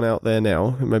anyone out there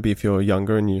now, maybe if you're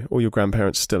younger and all your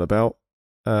grandparents are still about,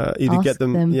 either get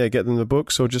them the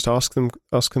books or just ask them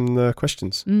the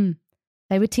questions.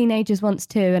 They were teenagers once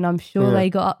too, and I'm sure they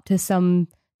got up to some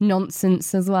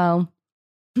nonsense as well.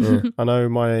 I know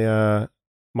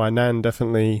my nan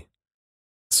definitely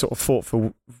sort of fought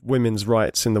for women's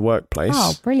rights in the workplace.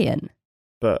 Oh, brilliant.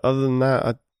 But other than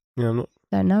that, I'm not.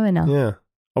 Don't know enough. Yeah,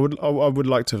 I would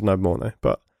like to have known more though.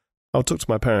 But I'll talk to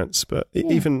my parents. But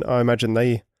even I imagine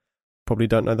they probably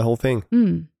don't know the whole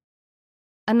thing.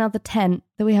 Another tent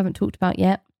that we haven't talked about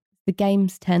yet, the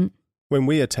games tent. When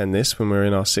we attend this, when we're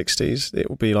in our 60s, it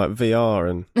will be like VR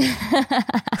and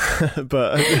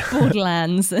but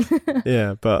Borderlands.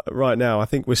 yeah, but right now I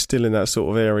think we're still in that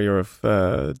sort of area of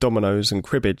dominoes and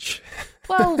cribbage.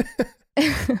 Well,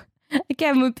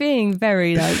 again, we're being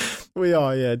very like we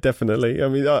are, yeah, definitely. I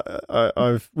mean,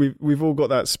 we've all got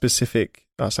that specific.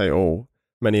 I say all,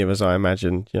 many of us, I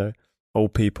imagine,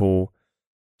 old people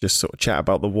just sort of chat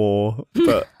about the war,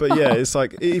 but yeah, it's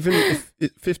like even if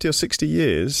 50 or 60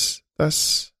 years.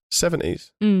 That's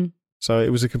 70s. So it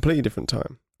was a completely different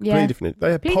time. Yeah. Different.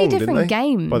 They had Pong, didn't they?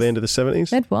 Games. By the end of the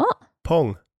 70s. They had what?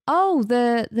 Pong. Oh,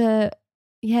 the the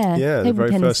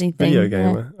very first thing. video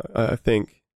game, I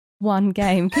think. One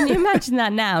game. Can you imagine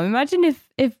that now? Imagine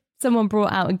if someone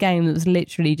brought out a game that was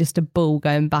literally just a ball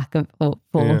going back and forth.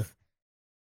 Yeah.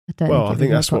 I think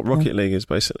that's what popular. Rocket League is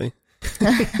basically.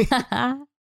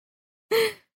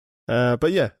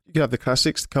 But yeah, you could have the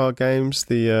classics, the card games,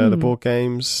 the board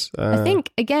games. I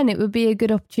think, again, it would be a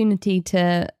good opportunity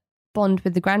to bond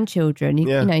with the grandchildren.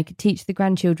 You could teach the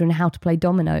grandchildren how to play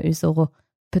dominoes or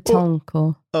pétanque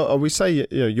or... we say,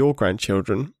 your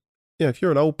grandchildren, if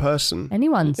you're an old person...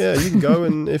 Anyone's. Yeah, you can go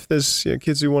and if there's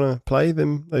kids who want to play,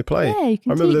 then they play. Yeah, you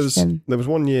can teach them. There was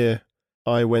one year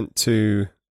I went to,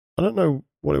 I don't know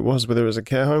what it was, whether it was a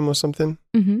care home or something.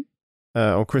 Mm-hmm.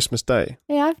 On Christmas Day.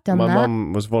 Yeah, I've done that. My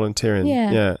mum was volunteering,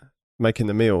 making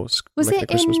the meals. Was it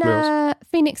Christmas in meals.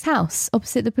 Phoenix House,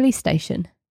 opposite the police station?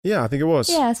 Yeah, I think it was.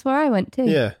 Yeah, that's where I went too.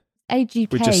 Yeah.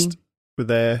 AGK. We just were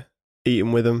there,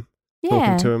 eating with them,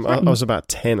 talking to them. I was about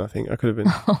 10, I think. I could have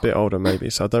been a bit older maybe,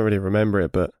 so I don't really remember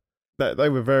it, but they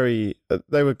were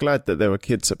they were glad that there were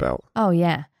kids about. Oh,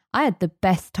 yeah. I had the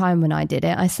best time when I did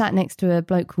it. I sat next to a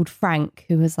bloke called Frank,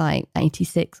 who was like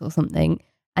 86 or something.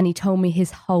 And he told me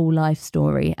his whole life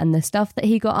story and the stuff that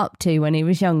he got up to when he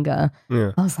was younger.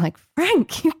 Yeah. I was like,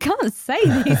 Frank, you can't say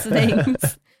these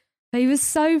things. But he was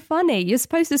so funny. You're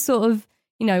supposed to sort of,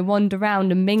 wander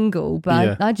around and mingle.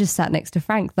 But I just sat next to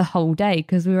Frank the whole day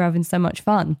because we were having so much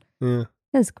fun. Yeah.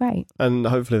 It was great. And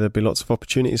hopefully there'll be lots of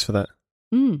opportunities for that.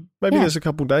 Maybe there's a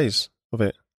couple days of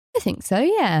it. I think so,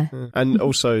 yeah. And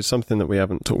also something that we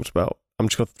haven't talked about. I'm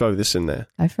just going to throw this in there.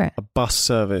 Go for it. A bus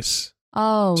service.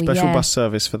 Oh, Special bus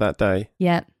service for that day.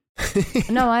 Yeah.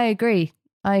 No, I agree.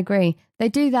 They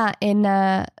do that in,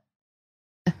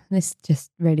 this just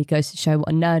really goes to show what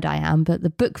a nerd I am, but the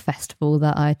book festival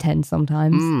that I attend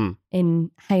sometimes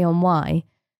in Hay-on-Wye,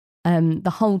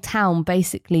 the whole town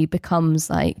basically becomes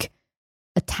like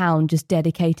a town just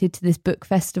dedicated to this book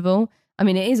festival. I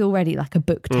mean, it is already like a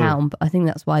book town, but I think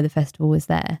that's why the festival is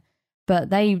there. But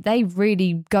they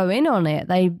really go in on it.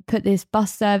 They put this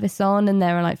bus service on and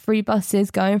there are like free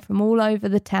buses going from all over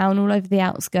the town, all over the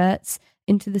outskirts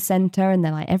into the centre. And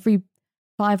they're like every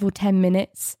 5 or 10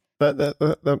 minutes.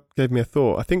 That gave me a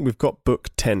thought. I think we've got book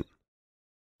tent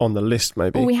on the list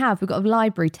maybe. Oh, we have. We've got a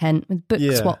library tent with book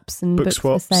swaps and books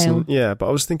for sale. But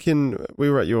I was thinking, we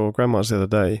were at your grandma's the other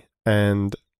day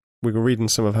and we were reading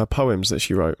some of her poems that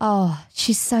she wrote. Oh,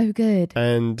 she's so good.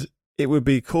 And it would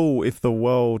be cool if the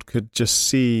world could just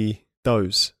see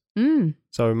those.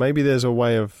 So maybe there's a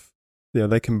way of,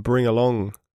 they can bring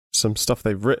along some stuff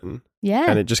they've written. Yeah.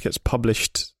 And it just gets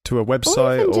published to a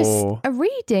website or even just a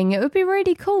reading. It would be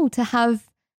really cool to have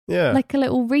like a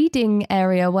little reading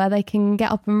area where they can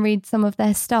get up and read some of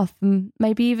their stuff. And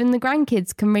maybe even the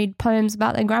grandkids can read poems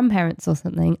about their grandparents or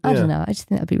something. I don't know. I just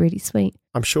think that'd be really sweet.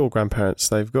 I'm sure grandparents,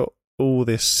 they've got all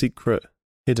this secret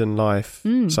hidden life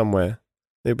somewhere.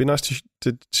 It would be nice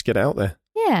to just get out there.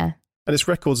 Yeah. And it's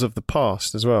records of the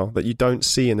past as well that you don't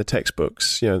see in the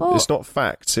textbooks. It's not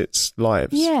facts, it's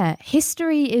lives. Yeah.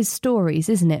 History is stories,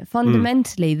 isn't it?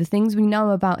 Fundamentally, the things we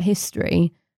know about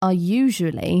history are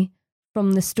usually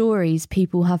from the stories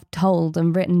people have told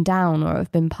and written down or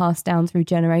have been passed down through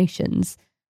generations.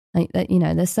 Like that,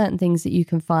 there's certain things that you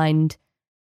can find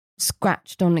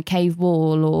scratched on a cave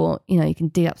wall or, you can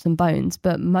dig up some bones,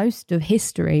 but most of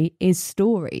history is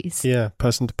stories. Yeah,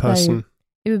 person to person. So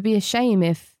it would be a shame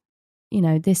if,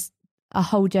 a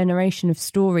whole generation of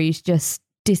stories just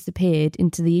disappeared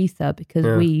into the ether because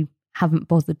we haven't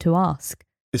bothered to ask.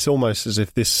 It's almost as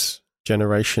if this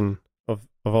generation of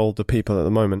older people at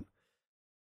the moment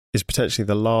is potentially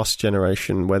the last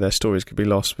generation where their stories could be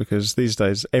lost, because these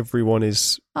days everyone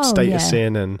is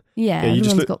statusing and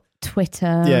everyone's got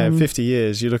Twitter. Yeah, in 50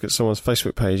 years, you look at someone's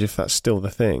Facebook page, if that's still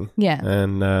the thing. Yeah.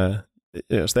 And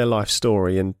it's their life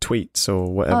story in tweets or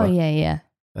whatever. Oh, yeah.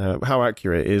 How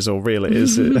accurate it is or real it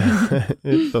is,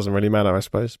 it doesn't really matter, I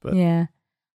suppose. But yeah.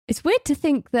 It's weird to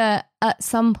think that at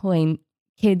some point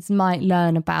kids might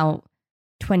learn about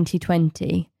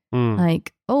 2020.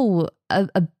 Like,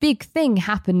 a big thing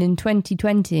happened in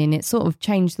 2020 and it sort of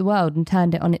changed the world and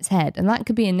turned it on its head. And that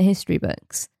could be in the history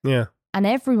books. Yeah. And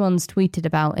everyone's tweeted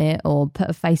about it or put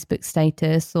a Facebook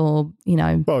status or,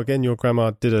 Well, again, your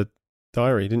grandma did a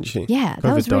diary, didn't she? Yeah,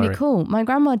 that was really cool. My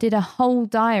grandma did a whole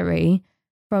diary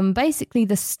from basically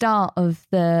the start of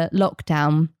the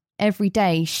lockdown. Every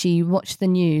day she watched the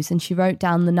news and she wrote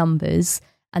down the numbers.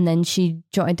 And then she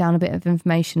jotted down a bit of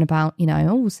information about,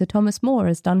 Sir Thomas More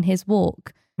has done his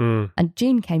walk. And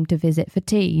Jean came to visit for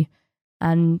tea.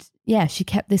 And yeah, she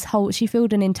kept she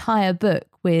filled an entire book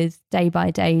with day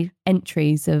by day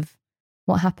entries of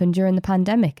what happened during the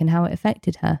pandemic and how it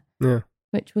affected her. Yeah.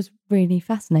 Which was really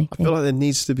fascinating. I feel like there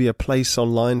needs to be a place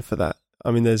online for that. I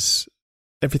mean,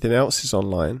 everything else is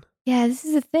online. Yeah, this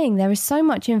is the thing. There is so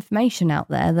much information out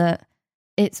there that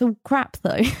it's all crap,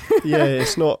 though. Yeah,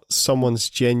 it's not someone's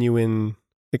genuine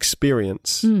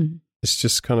experience. It's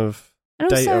just kind of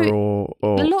data or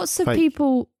lots of fake.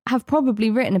 People have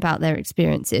probably written about their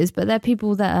experiences, but they're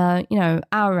people that are,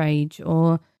 our age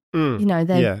or,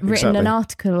 they've written an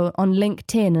article on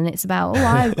LinkedIn and it's about,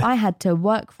 I had to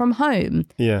work from home.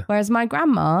 Yeah. Whereas my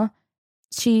grandma,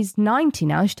 she's 90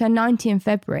 now. She turned 90 in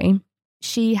February.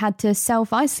 She had to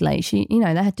self-isolate. They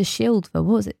had to shield for,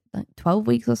 what was it, like 12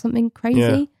 weeks or something crazy?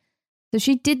 Yeah. So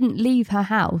she didn't leave her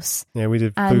house. Yeah, we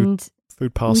did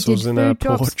food parcels in her porch.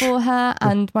 We did food drops for her,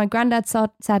 and my granddad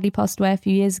sadly passed away a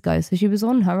few years ago, so she was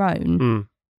on her own.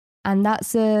 And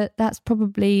that's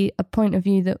probably a point of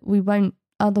view that we won't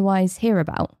otherwise hear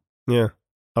about. Yeah.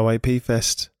 OAP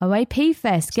Fest. OAP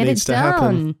Fest, get it done.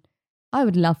 Happen. I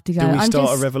would love to go. Do we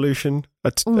start a revolution?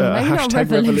 A hashtag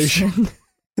revolution.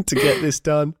 To get this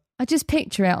done. I just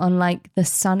picture it on like the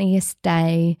sunniest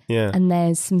day. Yeah. And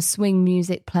there's some swing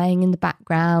music playing in the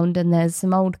background and there's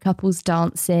some old couples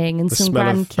dancing and some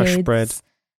grandkids. Of fresh bread.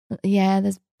 Yeah,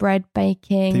 there's bread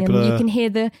baking and you can hear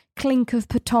the clink of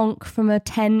pétanque from a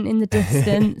tent in the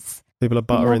distance. People are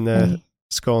buttering their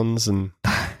scones and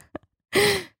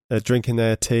they're drinking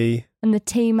their tea. And the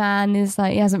tea man is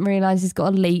like, he hasn't realised he's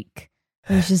got a leak.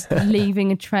 He's just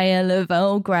leaving a trail of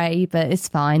Earl Grey, but it's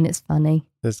fine, it's funny.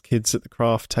 There's kids at the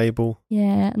craft table.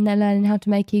 Yeah, and they're learning how to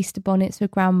make Easter bonnets for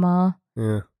Grandma.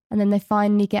 Yeah. And then they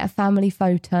finally get a family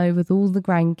photo with all the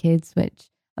grandkids, which,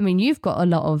 I mean, you've got a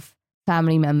lot of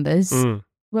family members.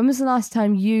 When was the last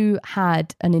time you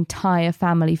had an entire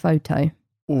family photo?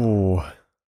 Oh,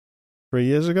 3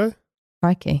 years ago?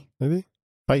 Crikey. Maybe?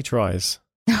 Faye tries.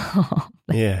 Oh,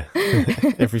 yeah,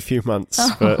 every few months,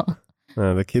 but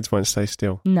the kids won't stay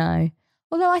still. No.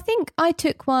 Although I think I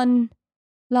took one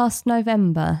last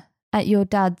November at your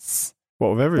dad's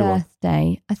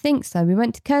birthday. I think so. We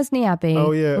went to Kersney Abbey.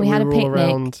 Oh, yeah. We had a picnic.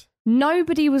 Around...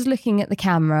 Nobody was looking at the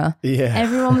camera. Yeah.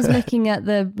 Everyone was looking at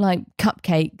the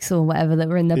cupcakes or whatever that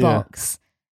were in the box.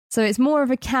 So it's more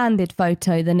of a candid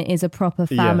photo than it is a proper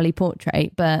family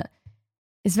portrait, but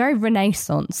it's very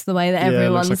Renaissance, the way that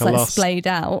everyone's splayed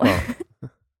out.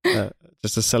 Well,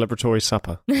 just a celebratory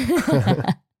supper.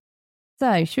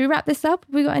 So, should we wrap this up?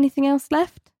 Have we got anything else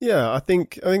left? Yeah, I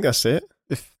think that's it.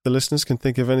 If the listeners can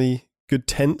think of any good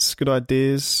tents, good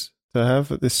ideas to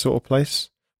have at this sort of place.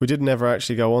 We did never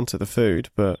actually go on to the food,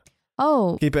 but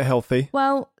keep it healthy.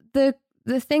 Well, the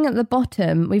thing at the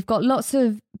bottom, we've got lots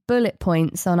of bullet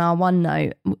points on our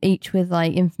OneNote, each with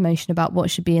information about what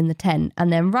should be in the tent.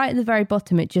 And then right at the very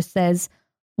bottom, it just says,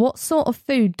 what sort of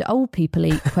food do old people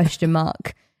eat? ?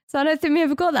 So I don't think we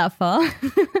ever got that far.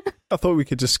 I thought we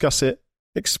could discuss it,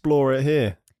 explore it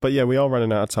here. But yeah, we are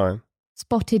running out of time.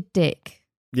 Spotted dick.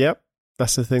 Yep.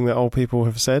 That's the thing that old people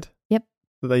have said. Yep.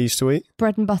 That they used to eat.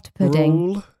 Bread and butter pudding.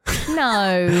 Rule.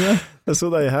 No. That's all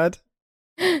they had.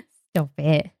 Stop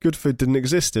it. Good food didn't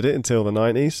exist, did it, until the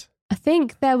 90s? I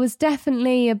think there was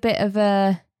definitely a bit of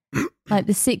the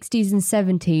 60s and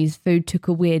 70s, food took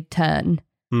a weird turn.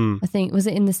 I think, was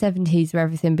it in the 70s where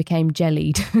everything became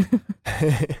jellied?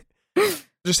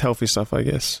 Just healthy stuff, I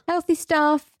guess. Healthy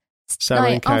stuff.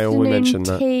 Salmon and kale, we mentioned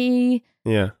that. Tea.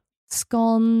 Yeah.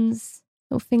 Scones,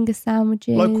 little finger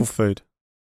sandwiches. Local food.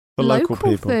 For local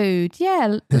people. Food,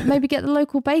 yeah. Maybe get the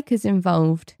local bakers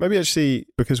involved. Maybe actually,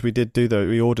 because we did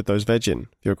we ordered those veg in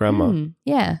for your grandma.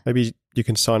 Yeah. Maybe you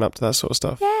can sign up to that sort of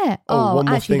stuff. Yeah.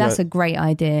 Actually, that's a great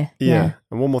idea. Yeah.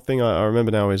 And one more thing I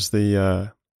remember now is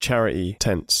the charity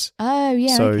tents. Oh,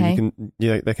 yeah. So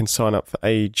they can sign up for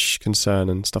Age Concern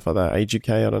and stuff like that. Age UK,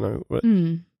 I don't know. But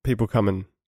people come and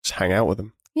just hang out with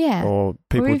them. Yeah. Or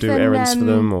people do errands for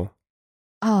them. Or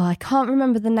I can't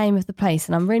remember the name of the place,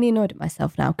 and I'm really annoyed at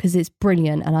myself now because it's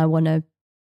brilliant and I want to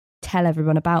tell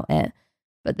everyone about it.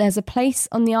 But there's a place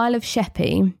on the Isle of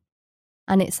Sheppey,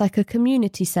 and it's like a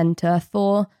community centre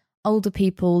for older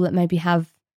people that maybe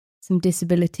have some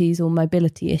disabilities or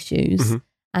mobility issues. Mm-hmm.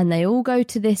 And they all go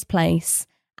to this place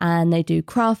and they do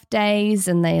craft days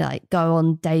and they like go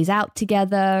on days out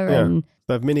together. Yeah. And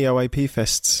They have mini OAP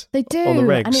fests. they do. On the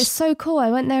regs. And it's so cool. I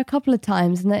went there a couple of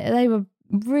times and they were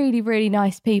really, really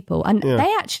nice people. And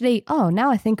they actually,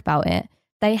 now I think about it,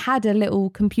 they had a little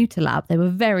computer lab. They were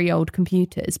very old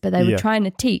computers, but they were trying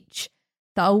to teach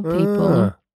the old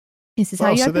people. This is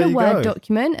how you open a Word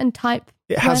document and type.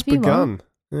 It has begun.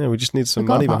 Yeah, we just need some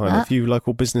money behind it. A few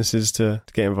local businesses to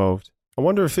get involved. I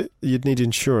wonder if you'd need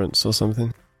insurance or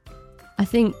something. I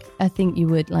think you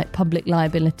would, like public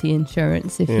liability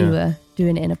insurance if you were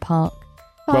doing it in a park.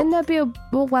 And there'd be a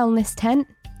wellness tent.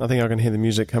 I think I can hear the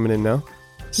music coming in now.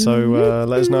 So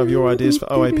let us know of your ideas for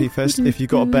OAP Fest. If you've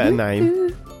got a better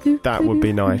name, that would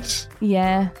be nice.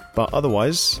 Yeah. But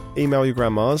otherwise, email your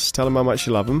grandmas, tell them how much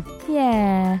you love them.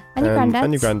 Yeah. And your granddads.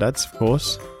 And your granddads, of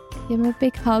course. Give them a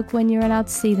big hug when you're allowed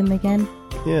to see them again.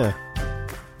 Yeah.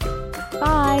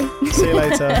 Bye. See you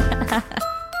later.